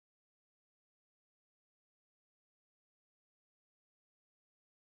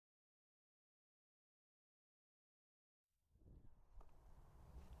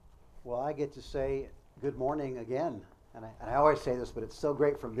Well, I get to say good morning again. And I always say this, but it's so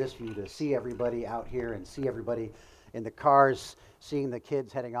great from this view to see everybody out here and see everybody in the cars, seeing the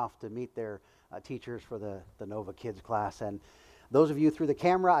kids heading off to meet their teachers for the Nova Kids class. And those of you through the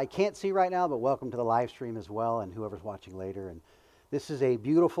camera, I can't see right now, but welcome to the live stream as well, and whoever's watching later. And this is a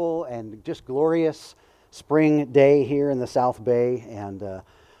beautiful and just glorious spring day here in the South Bay, and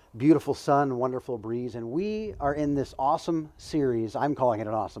beautiful sun, wonderful breeze, and we are in this awesome series, I'm calling it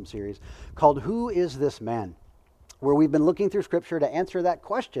an awesome series, called Who is This Man? Where we've been looking through Scripture to answer that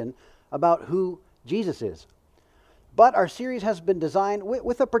question about who Jesus is. But our series has been designed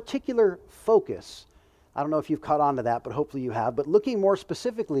with a particular focus. I don't know if you've caught on to that, but hopefully you have, but looking more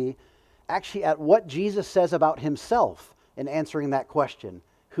specifically actually at what Jesus says about himself in answering that question,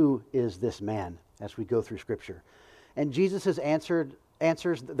 who is this man, as we go through Scripture. And Jesus'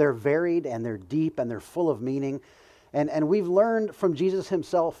 answers, they're varied and they're deep and they're full of meaning. And we've learned from Jesus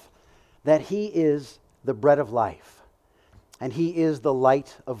himself that he is the bread of life, and he is the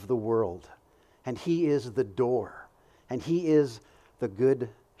light of the world, and he is the door, and he is the good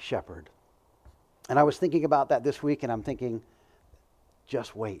shepherd. And I was thinking about that this week, and I'm thinking,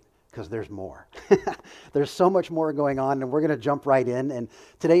 just wait, because there's more. There's so much more going on, and we're going to jump right in. And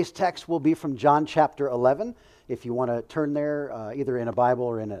today's text will be from John chapter 11. If you want to turn there, either in a Bible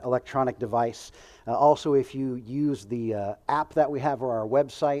or in an electronic device. Also, if you use the app that we have or our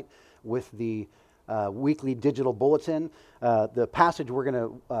website with the weekly digital bulletin, the passage we're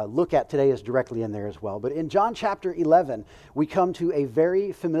going to look at today is directly in there as well. But in John chapter 11, we come to a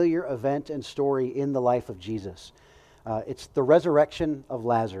very familiar event and story in the life of Jesus. It's the resurrection of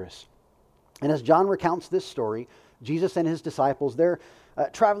Lazarus. And as John recounts this story, Jesus and his disciples, they're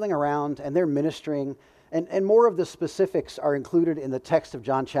traveling around and they're ministering. And more of the specifics are included in the text of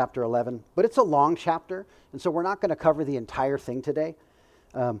John chapter 11. But it's a long chapter, and so we're not going to cover the entire thing today.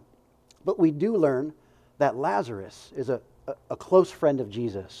 But we do learn that Lazarus is a close friend of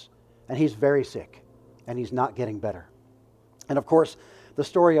Jesus, and he's very sick, and he's not getting better. And of course, the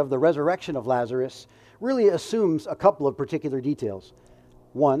story of the resurrection of Lazarus really assumes a couple of particular details.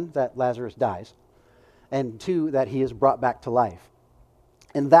 One, that Lazarus dies, and two, that he is brought back to life.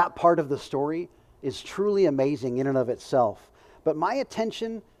 And that part of the story is truly amazing in and of itself. But my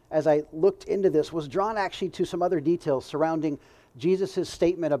attention, as I looked into this, was drawn actually to some other details surrounding Jesus'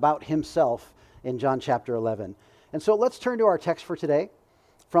 statement about himself in John chapter 11. And so let's turn to our text for today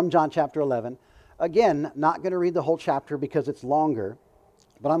from John chapter 11. Again, not going to read the whole chapter because it's longer,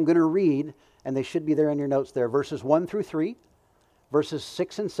 but I'm going to read, and they should be there in your notes there, verses 1 through 3, verses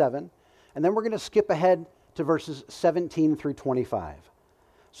 6 and 7, and then we're going to skip ahead to verses 17 through 25.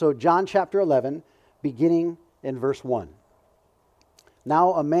 So John chapter 11, beginning in verse 1.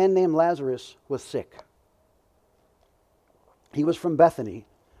 Now a man named Lazarus was sick. He was from Bethany,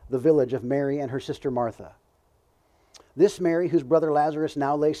 the village of Mary and her sister Martha. This Mary, whose brother Lazarus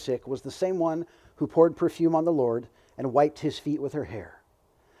now lay sick, was the same one who poured perfume on the Lord and wiped his feet with her hair.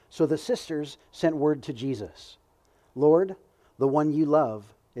 So the sisters sent word to Jesus, "Lord, the one you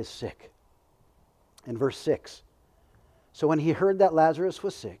love is sick." In verse 6, so when he heard that Lazarus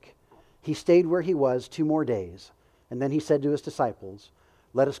was sick, he stayed where he was 2 more days, and then he said to his disciples,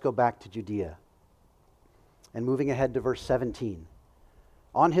 "Let us go back to Judea." And moving ahead to verse 17,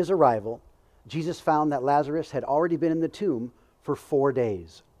 on his arrival, Jesus found that Lazarus had already been in the tomb for 4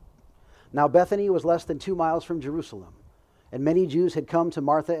 days. Now Bethany was less than 2 miles from Jerusalem, and many Jews had come to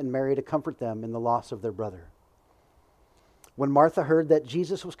Martha and Mary to comfort them in the loss of their brother. When Martha heard that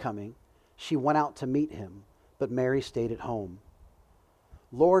Jesus was coming, she went out to meet him, but Mary stayed at home.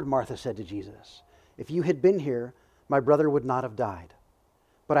 "Lord," Martha said to Jesus, "if you had been here, my brother would not have died.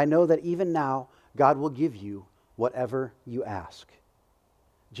 But I know that even now God will give you whatever you ask."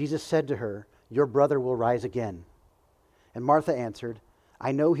 Jesus said to her, "Your brother will rise again." And Martha answered,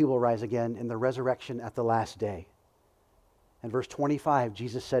 "I know he will rise again in the resurrection at the last day." And verse 25,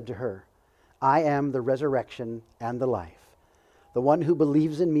 Jesus said to her, "I am the resurrection and the life. The one who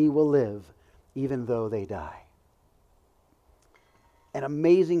believes in me will live, even though they die." An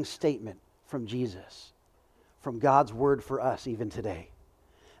amazing statement from Jesus, from God's word for us even today.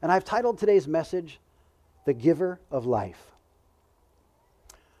 And I've titled today's message, "The Giver of Life."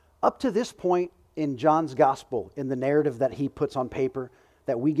 Up to this point in John's gospel, in the narrative that he puts on paper,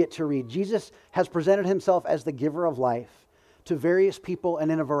 that we get to read, Jesus has presented himself as the giver of life to various people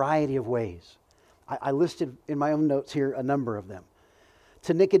and in a variety of ways. I listed in my own notes here a number of them.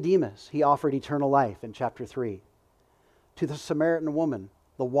 To Nicodemus, he offered eternal life in chapter 3. To the Samaritan woman,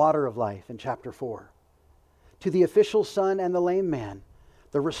 the water of life in chapter 4. To the official son and the lame man,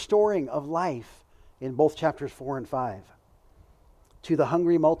 the restoring of life in both chapters 4 and 5. To the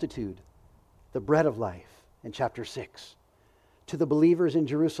hungry multitude, the bread of life in chapter 6. To the believers in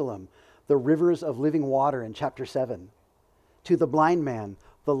Jerusalem, the rivers of living water in chapter 7. To the blind man,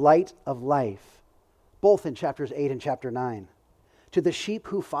 the light of life, both in chapters 8 and chapter 9. To the sheep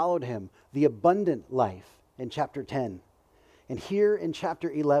who followed him, the abundant life in chapter 10. And here in chapter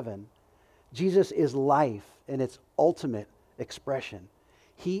 11, Jesus is life in its ultimate expression.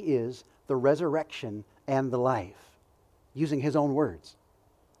 He is the resurrection and the life, using his own words.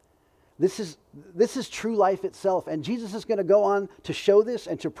 This is true life itself, and Jesus is going to go on to show this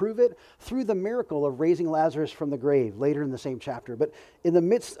and to prove it through the miracle of raising Lazarus from the grave later in the same chapter. But in the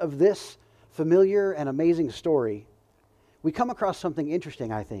midst of this familiar and amazing story, we come across something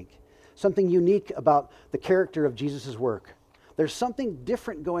interesting, I think, something unique about the character of Jesus' work. There's something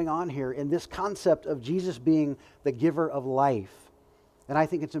different going on here in this concept of Jesus being the giver of life, and I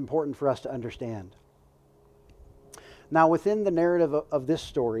think it's important for us to understand. Now, within the narrative of this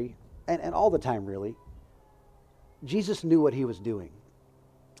story, and all the time really, Jesus knew what he was doing.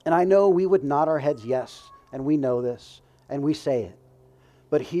 And I know we would nod our heads yes, and we know this, and we say it.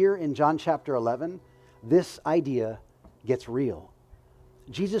 But here in John chapter 11, this idea gets real.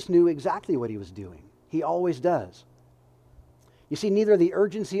 Jesus knew exactly what he was doing. He always does. You see, neither the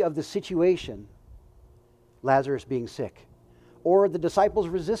urgency of the situation, Lazarus being sick, or the disciples'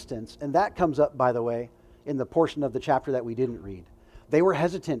 resistance, and that comes up, by the way, in the portion of the chapter that we didn't read. They were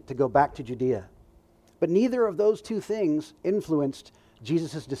hesitant to go back to Judea. But neither of those two things influenced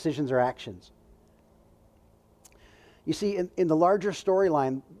Jesus' decisions or actions. You see, in the larger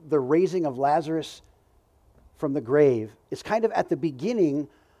storyline, the raising of Lazarus from the grave is kind of at the beginning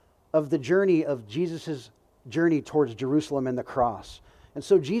of the journey of Jesus' journey towards Jerusalem and the cross. And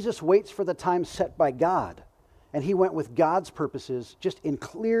so Jesus waits for the time set by God, and he went with God's purposes just in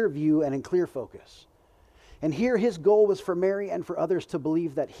clear view and in clear focus. And here his goal was for Mary and for others to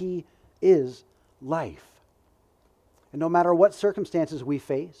believe that he is life. And no matter what circumstances we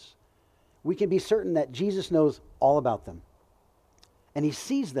face, we can be certain that Jesus knows all about them. And he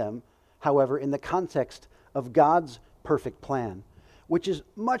sees them, however, in the context of God's perfect plan, which is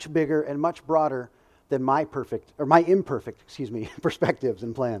much bigger and much broader than my imperfect perspectives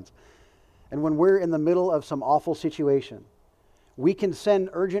and plans. And when we're in the middle of some awful situation, we can send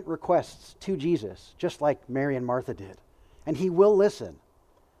urgent requests to Jesus, just like Mary and Martha did. And he will listen.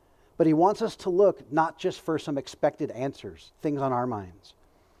 But he wants us to look not just for some expected answers, things on our minds.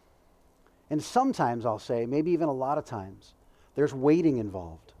 And sometimes, I'll say, maybe even a lot of times, there's waiting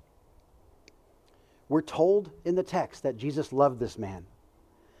involved. We're told in the text that Jesus loved this man.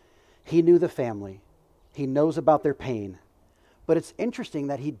 He knew the family. He knows about their pain. But it's interesting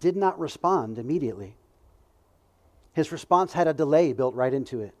that he did not respond immediately. His response had a delay built right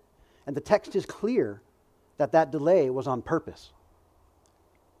into it. And the text is clear that that delay was on purpose.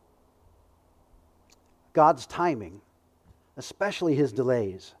 God's timing, especially his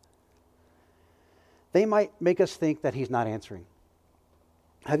delays, they might make us think that he's not answering.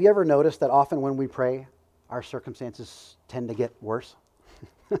 Have you ever noticed that often when we pray, our circumstances tend to get worse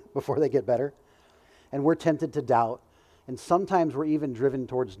before they get better? And we're tempted to doubt, and sometimes we're even driven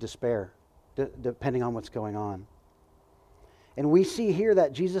towards despair, depending on what's going on. And we see here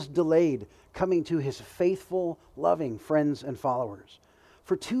that Jesus delayed coming to his faithful, loving friends and followers.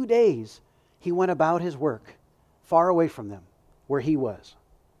 For 2 days, he went about his work, far away from them, where he was.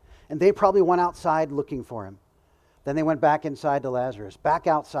 And they probably went outside looking for him. Then they went back inside to Lazarus, back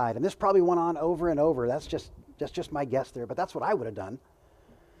outside. And this probably went on over and over. That's just my guess there, but that's what I would have done.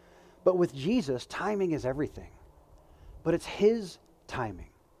 But with Jesus, timing is everything. But it's his timing,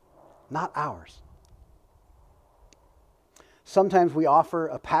 not ours. Sometimes we offer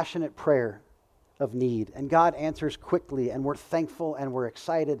a passionate prayer of need, and God answers quickly, and we're thankful, and we're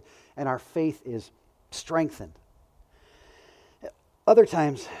excited, and our faith is strengthened. Other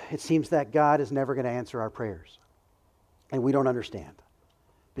times, it seems that God is never going to answer our prayers, and we don't understand,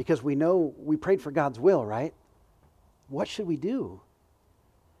 because we know we prayed for God's will, right? What should we do?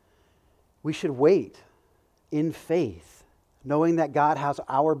 We should wait in faith, knowing that God has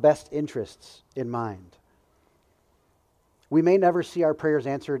our best interests in mind. We may never see our prayers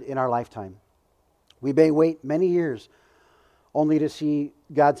answered in our lifetime. We may wait many years only to see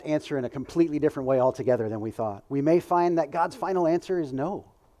God's answer in a completely different way altogether than we thought. We may find that God's final answer is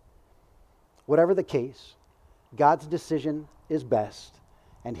no. Whatever the case, God's decision is best,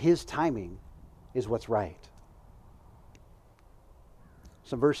 and his timing is what's right.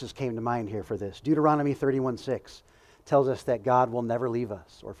 Some verses came to mind here for this. Deuteronomy 31:6 tells us that God will never leave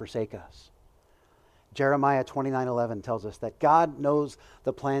us or forsake us. Jeremiah 29:11 tells us that God knows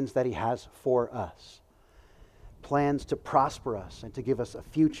the plans that he has for us. plans to prosper us and to give us a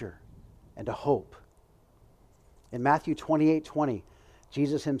future and a hope. In Matthew 28:20,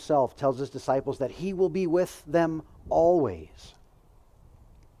 Jesus himself tells his disciples that he will be with them always.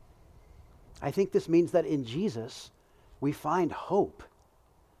 I think this means that in Jesus, we find hope.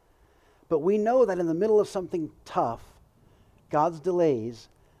 But we know that in the middle of something tough, God's delays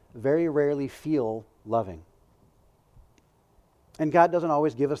very rarely feel loving. And God doesn't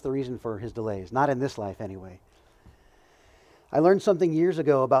always give us the reason for his delays, not in this life anyway. I learned something years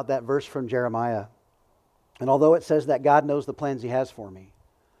ago about that verse from Jeremiah. And although it says that God knows the plans he has for me,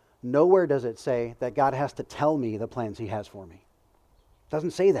 nowhere does it say that God has to tell me the plans he has for me. It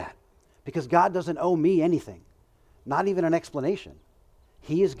doesn't say that, because God doesn't owe me anything, not even an explanation.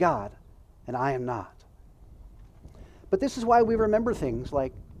 He is God, and I am not. But this is why we remember things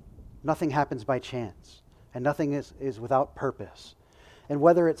like nothing happens by chance, and nothing is without purpose. And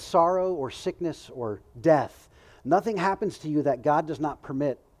whether it's sorrow or sickness or death, nothing happens to you that God does not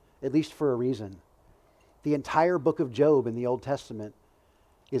permit, at least for a reason. The entire book of Job in the Old Testament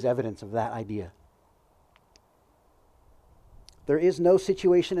is evidence of that idea. There is no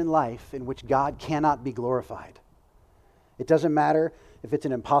situation in life in which God cannot be glorified. It doesn't matter if it's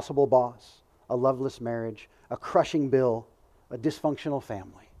an impossible boss, a loveless marriage, a crushing bill, a dysfunctional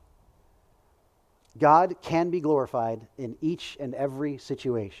family. God can be glorified in each and every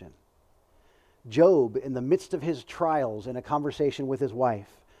situation. Job, in the midst of his trials in a conversation with his wife,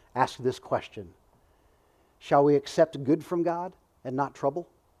 asked this question: shall we accept good from God and not trouble?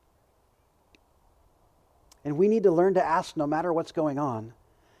 And we need to learn to ask, no matter what's going on,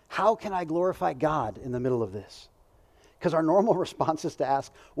 how can I glorify God in the middle of this? Because our normal response is to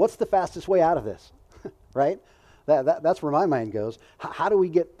ask, what's the fastest way out of this? Right? That's where my mind goes. How do we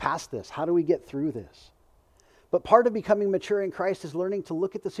get past this? How do we get through this? But part of becoming mature in Christ is learning to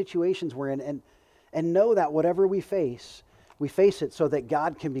look at the situations we're in and know that whatever we face it so that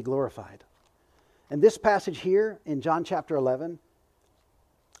God can be glorified. And this passage here in John chapter 11,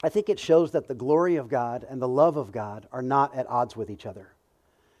 I think it shows that the glory of God and the love of God are not at odds with each other.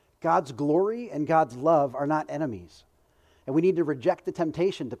 God's glory and God's love are not enemies. And we need to reject the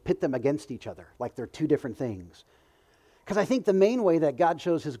temptation to pit them against each other like they're two different things. Because I think the main way that God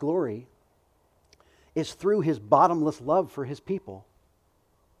shows his glory is through his bottomless love for his people,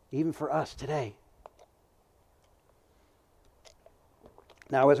 even for us today.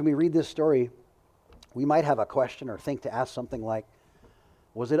 Now, as we read this story, we might have a question or think to ask something like,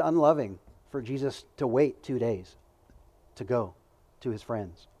 was it unloving for Jesus to wait 2 days to go to his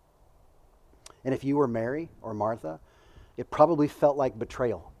friends? And if you were Mary or Martha, it probably felt like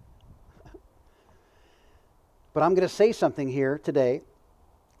betrayal. But I'm going to say something here today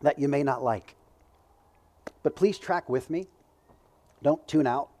that you may not like. But please track with me. Don't tune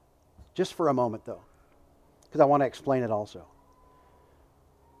out. Just for a moment, though, because I want to explain it also.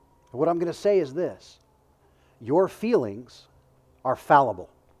 What I'm going to say is this: your feelings are fallible.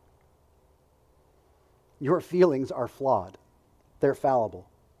 Your feelings are flawed. They're fallible.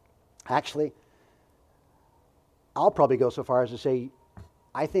 Actually, I'll probably go so far as to say,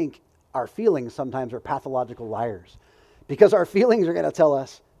 I think our feelings sometimes are pathological liars, because our feelings are going to tell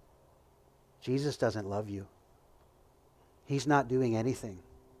us, Jesus doesn't love you. He's not doing anything.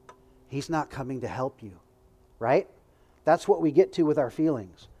 He's not coming to help you, right? That's what we get to with our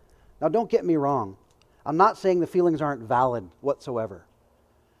feelings. Now, don't get me wrong. I'm not saying the feelings aren't valid whatsoever,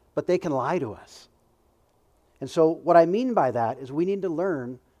 but they can lie to us. And so what I mean by that is we need to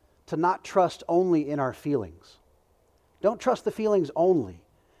learn to not trust only in our feelings. Don't trust the feelings only.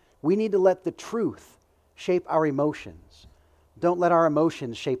 We need to let the truth shape our emotions. Don't let our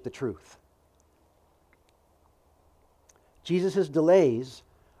emotions shape the truth. Jesus' delays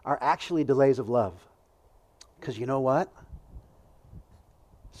are actually delays of love. Because you know what?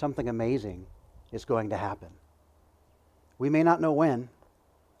 Something amazing is going to happen. We may not know when,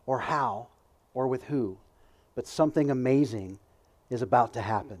 or how, or with who, but something amazing is about to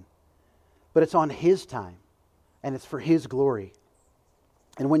happen. But it's on his time, and it's for his glory.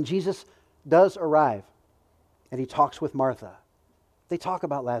 And when Jesus does arrive, and he talks with Martha, they talk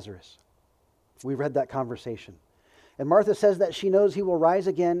about Lazarus. We read that conversation. And Martha says that she knows he will rise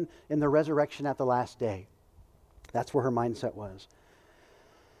again in the resurrection at the last day. That's where her mindset was.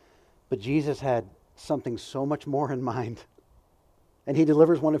 But Jesus had something so much more in mind. And he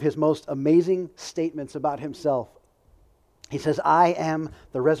delivers one of his most amazing statements about himself. He says, I am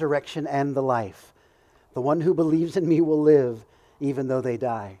the resurrection and the life. The one who believes in me will live even though they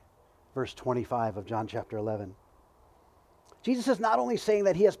die. Verse 25 of John chapter 11. Jesus is not only saying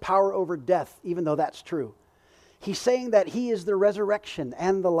that he has power over death, even though that's true. He's saying that he is the resurrection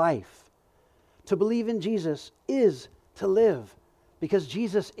and the life. To believe in Jesus is to live, because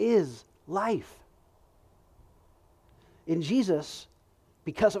Jesus is life. In Jesus,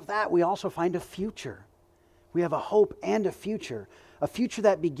 because of that, we also find a future. We have a hope and a future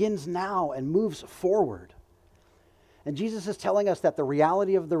that begins now and moves forward. And Jesus is telling us that the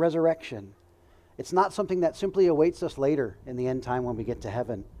reality of the resurrection, it's not something that simply awaits us later in the end time when we get to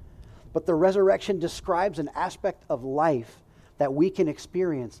heaven. But the resurrection describes an aspect of life that we can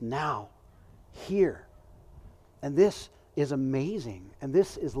experience now, here. And this is amazing, and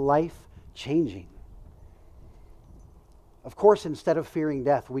this is life-changing. Of course, instead of fearing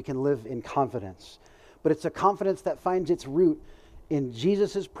death, we can live in confidence. But it's a confidence that finds its root in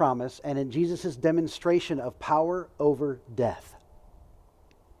Jesus' promise and in Jesus' demonstration of power over death.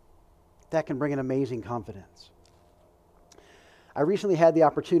 That can bring an amazing confidence. I recently had the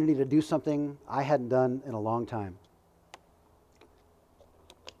opportunity to do something I hadn't done in a long time.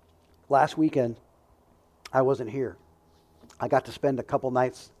 Last weekend, I wasn't here. I got to spend a couple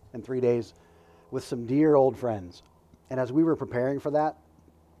nights and 3 days with some dear old friends. And as we were preparing for that,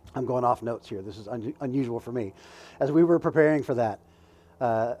 I'm going off notes here. This is unusual for me. As we were preparing for that,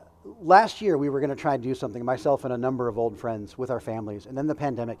 last year we were going to try and do something, myself and a number of old friends with our families, and then the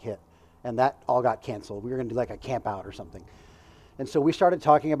pandemic hit, and that all got canceled. We were going to do like a camp out or something. And so we started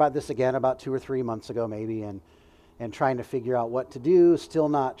talking about this again about 2 or 3 months ago maybe, and trying to figure out what to do. Still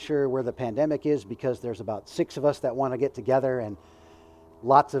not sure where the pandemic is, because there's about 6 of us that want to get together and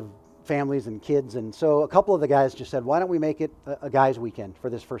lots of families and kids. And so a couple of the guys just said, why don't we make it a guys' weekend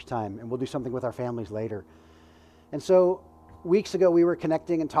for this first time, and we'll do something with our families later. And so weeks ago we were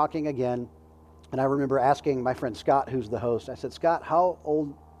connecting and talking again, and I remember asking my friend Scott, who's the host, I said, Scott, how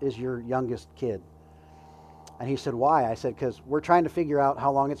old is your youngest kid? And he said, why? I said, because we're trying to figure out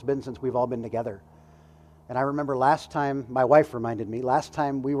how long it's been since we've all been together. And I remember last time, my wife reminded me, last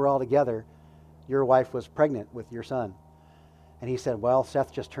time we were all together, your wife was pregnant with your son. And he said, well,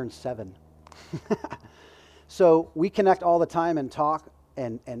 Seth just turned 7. So we connect all the time and talk,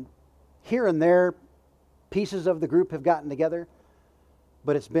 and here and there, pieces of the group have gotten together,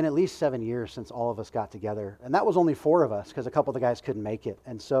 but it's been at least 7 years since all of us got together. And that was only 4 of us, because a couple of the guys couldn't make it.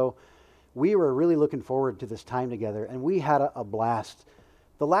 And so we were really looking forward to this time together, and we had a blast.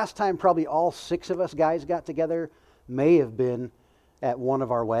 The last time probably all 6 of us guys got together may have been at one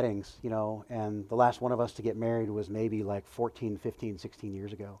of our weddings, and the last one of us to get married was maybe like 14, 15, 16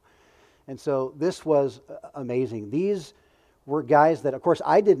 years ago. And so this was amazing. These were guys that, of course,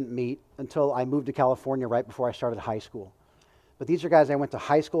 I didn't meet until I moved to California right before I started high school. But these are guys I went to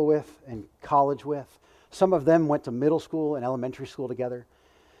high school with and college with. Some of them went to middle school and elementary school together.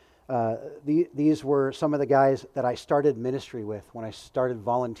 These were some of the guys that I started ministry with when I started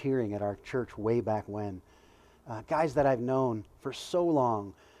volunteering at our church way back when. Guys that I've known for so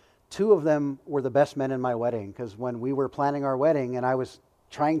long. 2 of them were the best men in my wedding, because when we were planning our wedding and I was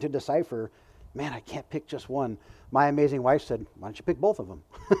trying to decipher, man, I can't pick just one, my amazing wife said, why don't you pick both of them?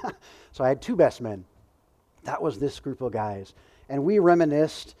 So I had 2 best men. That was this group of guys. And we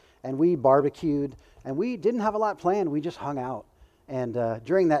reminisced, and we barbecued, and we didn't have a lot planned. We just hung out. And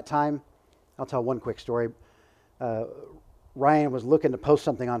during that time, I'll tell one quick story. Ryan was looking to post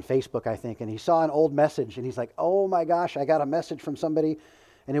something on Facebook, I think, and he saw an old message, and he's like, oh my gosh, I got a message from somebody,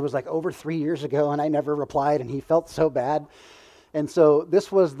 and it was like over 3 years ago, and I never replied, and he felt so bad. And so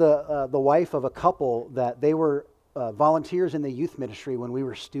this was the wife of a couple that they were volunteers in the youth ministry when we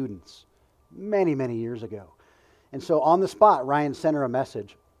were students, many, many years ago. And so on the spot, Ryan sent her a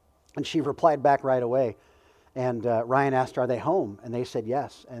message, and she replied back right away. And Ryan asked, are they home? And they said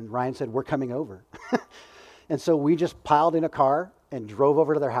yes. And Ryan said, we're coming over. And so we just piled in a car and drove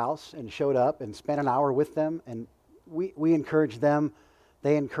over to their house and showed up and spent an hour with them. And we encouraged them.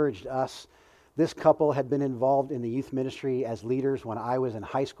 They encouraged us. This couple had been involved in the youth ministry as leaders when I was in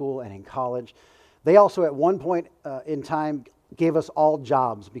high school and in college. They also at one point in time gave us all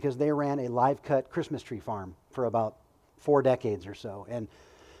jobs, because they ran a live cut Christmas tree farm for about 4 decades or so. And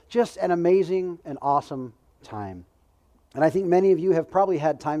just an amazing and awesome time. And I think many of you have probably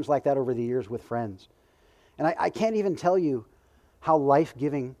had times like that over the years with friends. And I can't even tell you how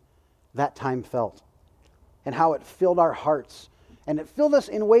life-giving that time felt, and how it filled our hearts. And it filled us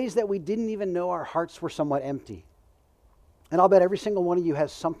in ways that we didn't even know our hearts were somewhat empty. And I'll bet every single one of you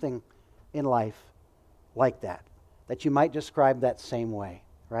has something in life like that you might describe that same way,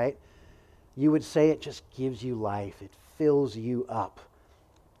 right? You would say it just gives you life. It fills you up.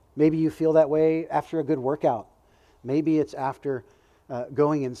 Maybe you feel that way after a good workout. Maybe it's after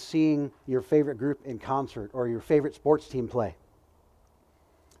going and seeing your favorite group in concert or your favorite sports team play.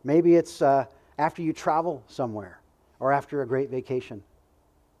 Maybe it's after you travel somewhere or after a great vacation.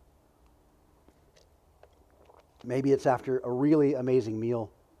 Maybe it's after a really amazing meal,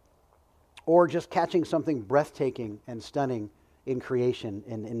 or just catching something breathtaking and stunning in creation,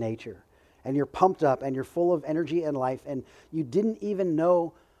 in nature. And you're pumped up and you're full of energy and life, and you didn't even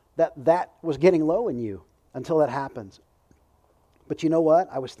know that was getting low in you until that happens. But you know what?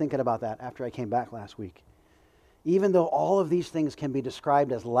 I was thinking about that after I came back last week. Even though all of these things can be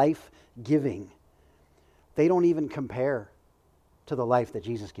described as life-giving, they don't even compare to the life that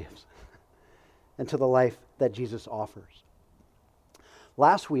Jesus gives and to the life that Jesus offers.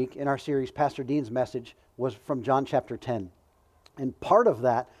 Last week in our series, Pastor Dean's message was from John chapter 10. And part of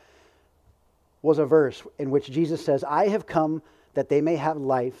that was a verse in which Jesus says, I have come that they may have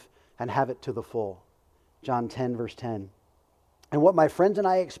life and have it to the full. John 10, verse 10. And what my friends and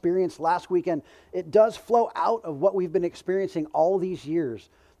I experienced last weekend, it does flow out of what we've been experiencing all these years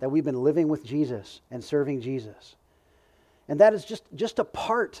that we've been living with Jesus and serving Jesus. And that is just a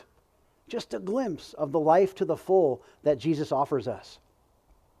part, just a glimpse of the life to the full that Jesus offers us.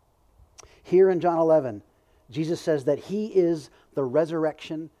 Here in John 11, Jesus says that He is the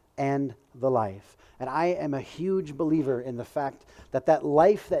resurrection and the life. And I am a huge believer in the fact that that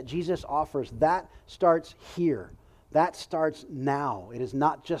life that Jesus offers, that starts here. That starts now. It is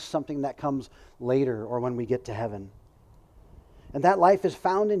not just something that comes later or when we get to heaven. And that life is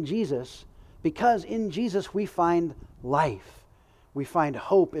found in Jesus because in Jesus we find life. We find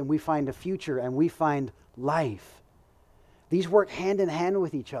hope and we find a future and we find life. These work hand in hand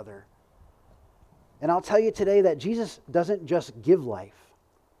with each other. And I'll tell you today that Jesus doesn't just give life.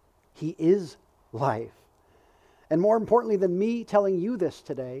 He is life. And more importantly than me telling you this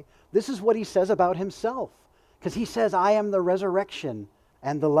today, this is what He says about Himself. Because He says, I am the resurrection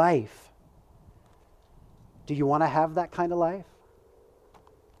and the life. Do you want to have that kind of life?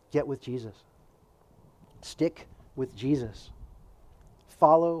 Get with Jesus. Stick with Jesus.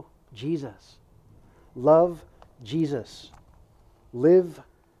 Follow Jesus. Love Jesus. Live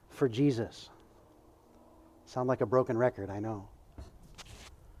for Jesus. Sound like a broken record, I know.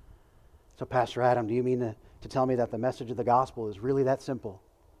 So, Pastor Adam, do you mean to tell me that the message of the gospel is really that simple?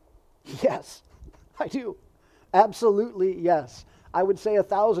 Yes, I do. Absolutely yes. I would say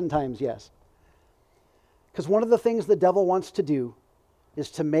 1,000 times yes. Because one of the things the devil wants to do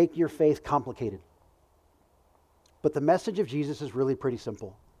is to make your faith complicated. But the message of Jesus is really pretty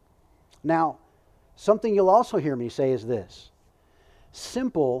simple. Now, something you'll also hear me say is this.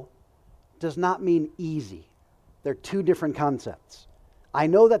 Simple does not mean easy. They're two different concepts. I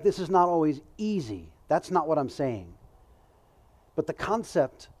know that this is not always easy. That's not what I'm saying. But the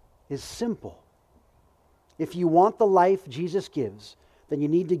concept is simple. If you want the life Jesus gives, then you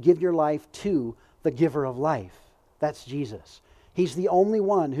need to give your life to the giver of life. That's Jesus. He's the only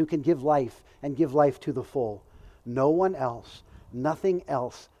one who can give life and give life to the full. No one else, nothing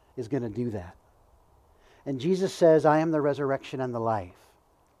else is going to do that. And Jesus says, I am the resurrection and the life.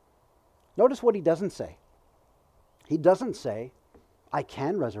 Notice what He doesn't say. He doesn't say, I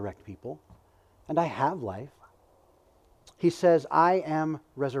can resurrect people and I have life. He says, I am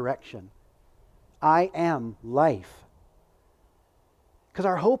resurrection. I am life. Because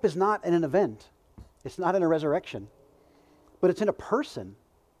our hope is not in an event. It's not in a resurrection. But it's in a person.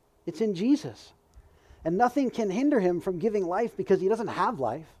 It's in Jesus. And nothing can hinder Him from giving life because He doesn't have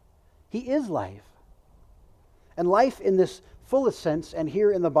life. He is life. And life in this fullest sense, and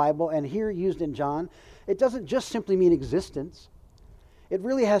here in the Bible, and here used in John, it doesn't just simply mean existence. It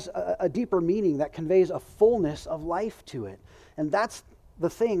really has a deeper meaning that conveys a fullness of life to it. And that's the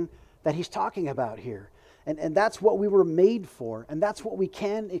thing that He's talking about here. And that's what we were made for. And that's what we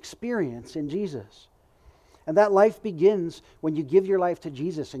can experience in Jesus. And that life begins when you give your life to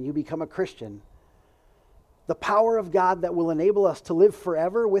Jesus and you become a Christian. The power of God that will enable us to live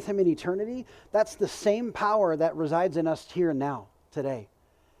forever with Him in eternity, that's the same power that resides in us here and now, today.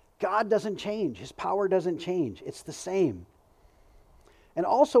 God doesn't change. His power doesn't change. It's the same. And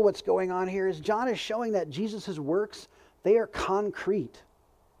also what's going on here is John is showing that Jesus' works, they are concrete.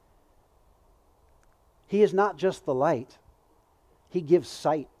 He is not just the light. He gives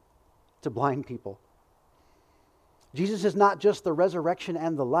sight to blind people. Jesus is not just the resurrection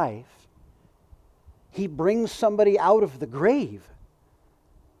and the life. He brings somebody out of the grave.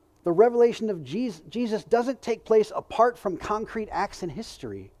 The revelation of Jesus doesn't take place apart from concrete acts in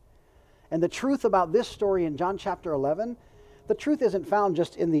history. And the truth about this story in John chapter 11, the truth isn't found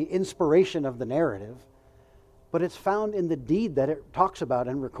just in the inspiration of the narrative, but it's found in the deed that it talks about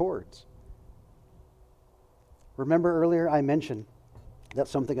and records. Remember earlier I mentioned that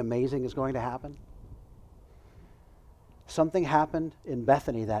something amazing is going to happen? Something happened in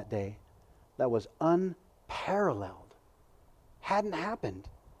Bethany that day that was unparalleled. Hadn't happened.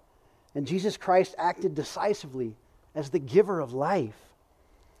 And Jesus Christ acted decisively as the giver of life.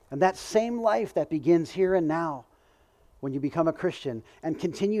 And that same life that begins here and now when you become a Christian and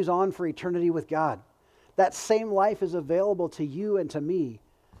continues on for eternity with God, that same life is available to you and to me,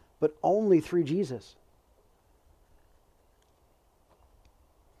 but only through Jesus.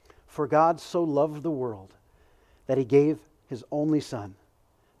 For God so loved the world that he gave his only Son,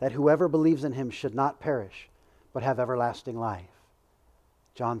 that whoever believes in him should not perish, but have everlasting life.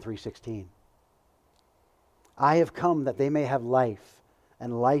 John 3:16. I have come that they may have life,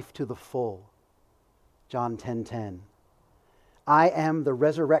 and life to the full. John 10:10. I am the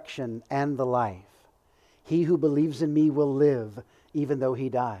resurrection and the life. He who believes in me will live, even though he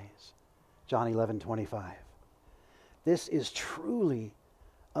dies. John 11:25. This is truly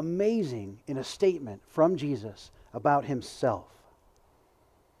amazing in a statement from Jesus about himself.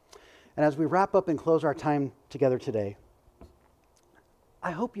 And as we wrap up and close our time together today,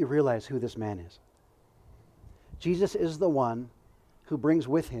 I hope you realize who this man is. Jesus is the one who brings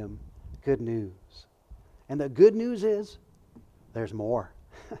with him good news. And the good news is, there's more.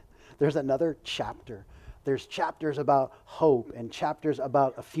 There's another chapter. There's chapters about hope and chapters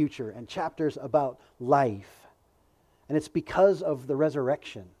about a future and chapters about life. And it's because of the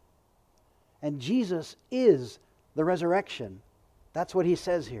resurrection. And Jesus is the resurrection. That's what he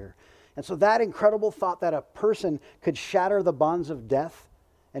says here. And so that incredible thought that a person could shatter the bonds of death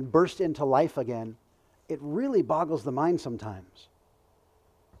and burst into life again, it really boggles the mind sometimes.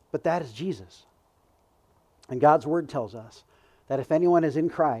 But that is Jesus. And God's word tells us that if anyone is in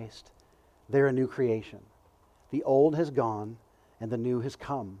Christ, they're a new creation. The old has gone and the new has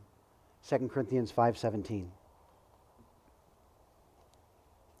come. 2 Corinthians 5:17.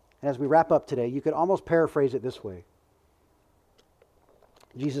 And as we wrap up today, you could almost paraphrase it this way.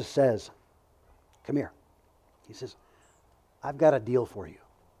 Jesus says, come here. He says, I've got a deal for you.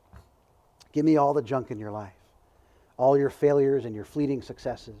 Give me all the junk in your life, all your failures and your fleeting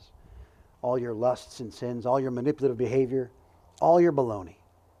successes, all your lusts and sins, all your manipulative behavior, all your baloney,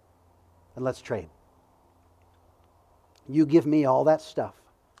 and let's trade. You give me all that stuff,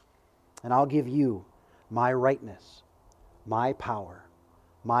 and I'll give you my rightness, my power,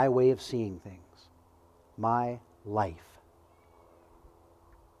 my way of seeing things, my life.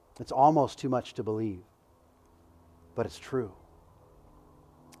 It's almost too much to believe, but it's true.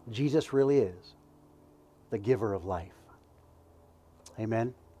 Jesus really is the giver of life.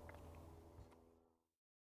 Amen.